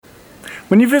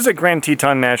When you visit Grand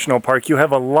Teton National Park, you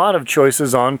have a lot of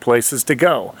choices on places to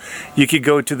go. You could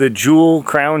go to the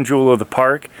crown jewel of the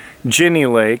park, Ginny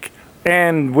Lake,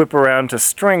 and whip around to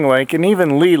String Lake and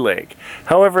even Lee Lake.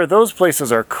 However, those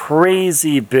places are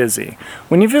crazy busy.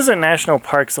 When you visit national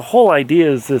parks, the whole idea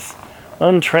is this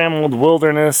untrammeled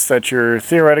wilderness that you're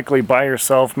theoretically by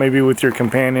yourself, maybe with your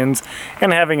companions,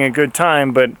 and having a good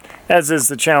time. But as is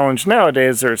the challenge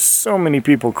nowadays, there's so many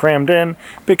people crammed in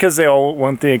because they all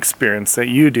want the experience that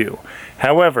you do.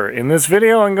 However, in this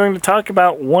video, I'm going to talk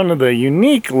about one of the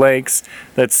unique lakes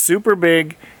that's super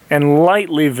big and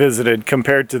lightly visited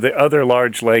compared to the other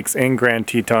large lakes in Grand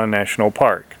Teton National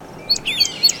Park.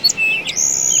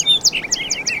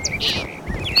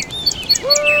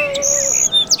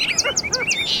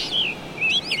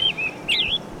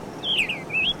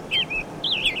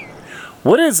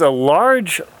 What is a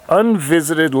large,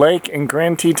 unvisited lake in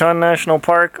Grand Teton National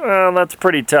Park? Well, that's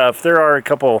pretty tough. There are a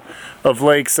couple of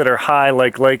lakes that are high,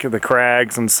 like Lake of the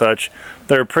Crags and such,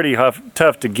 that are pretty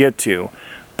tough to get to.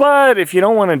 But if you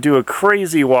don't want to do a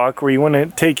crazy walk where you want to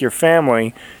take your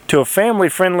family to a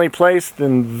family-friendly place,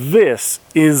 then this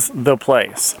is the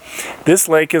place. This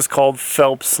lake is called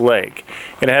Phelps Lake.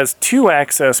 It has two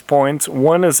access points.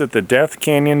 One is at the Death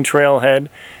Canyon Trailhead,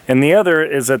 and the other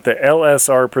is at the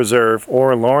LSR Preserve,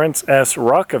 or Lawrence S.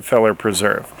 Rockefeller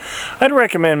Preserve. I'd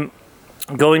recommend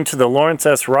going to the Lawrence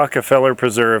S. Rockefeller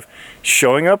Preserve,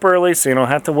 showing up early so you don't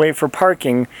have to wait for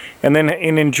parking, and then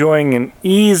enjoying an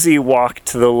easy walk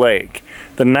to the lake.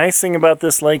 The nice thing about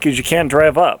this lake is you can't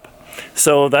drive up.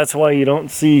 So that's why you don't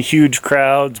see huge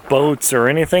crowds, boats, or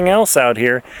anything else out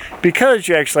here, because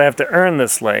you actually have to earn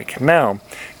this lake. Now,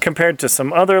 compared to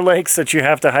some other lakes that you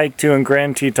have to hike to in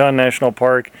Grand Teton National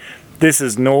Park, this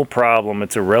is no problem.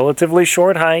 It's a relatively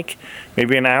short hike,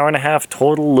 maybe an hour and a half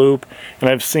total loop, and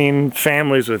I've seen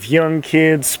families with young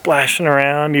kids splashing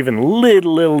around, even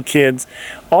little kids,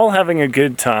 all having a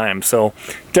good time. So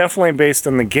definitely based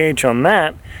on the gauge on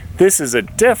that, this is a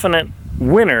definite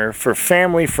winner for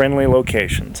family-friendly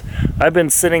locations. I've been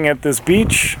sitting at this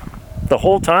beach the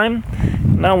whole time.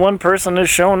 Not one person has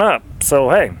shown up,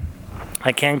 so hey,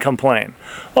 I can't complain.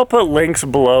 I'll put links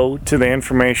below to the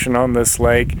information on this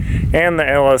lake and the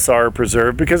LSR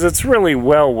Preserve because it's really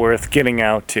well worth getting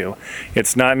out to.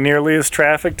 It's not nearly as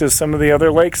trafficked as some of the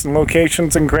other lakes and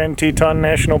locations in Grand Teton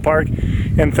National Park,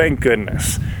 and thank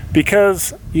goodness,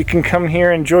 because you can come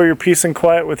here, enjoy your peace and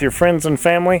quiet with your friends and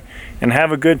family, and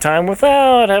have a good time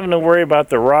without having to worry about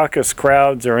the raucous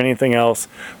crowds or anything else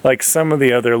like some of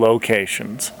the other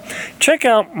locations. Check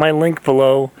out my link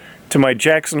below to my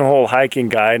Jackson Hole hiking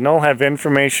guide, and I'll have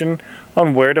information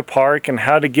on where to park and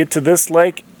how to get to this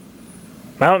lake,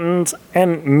 mountains,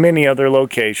 and many other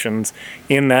locations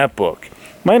in that book.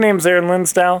 My name's Aaron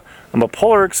Linsdau. I'm a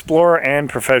polar explorer and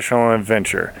professional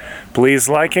adventurer. Please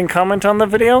like and comment on the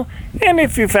video, and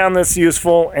if you found this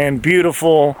useful and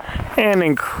beautiful and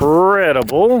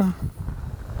incredible,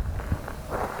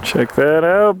 check that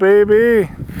out, baby.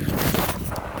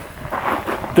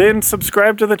 Then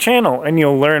subscribe to the channel and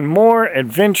you'll learn more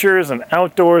adventures and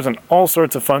outdoors and all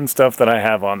sorts of fun stuff that I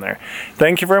have on there.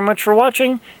 Thank you very much for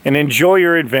watching and enjoy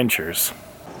your adventures.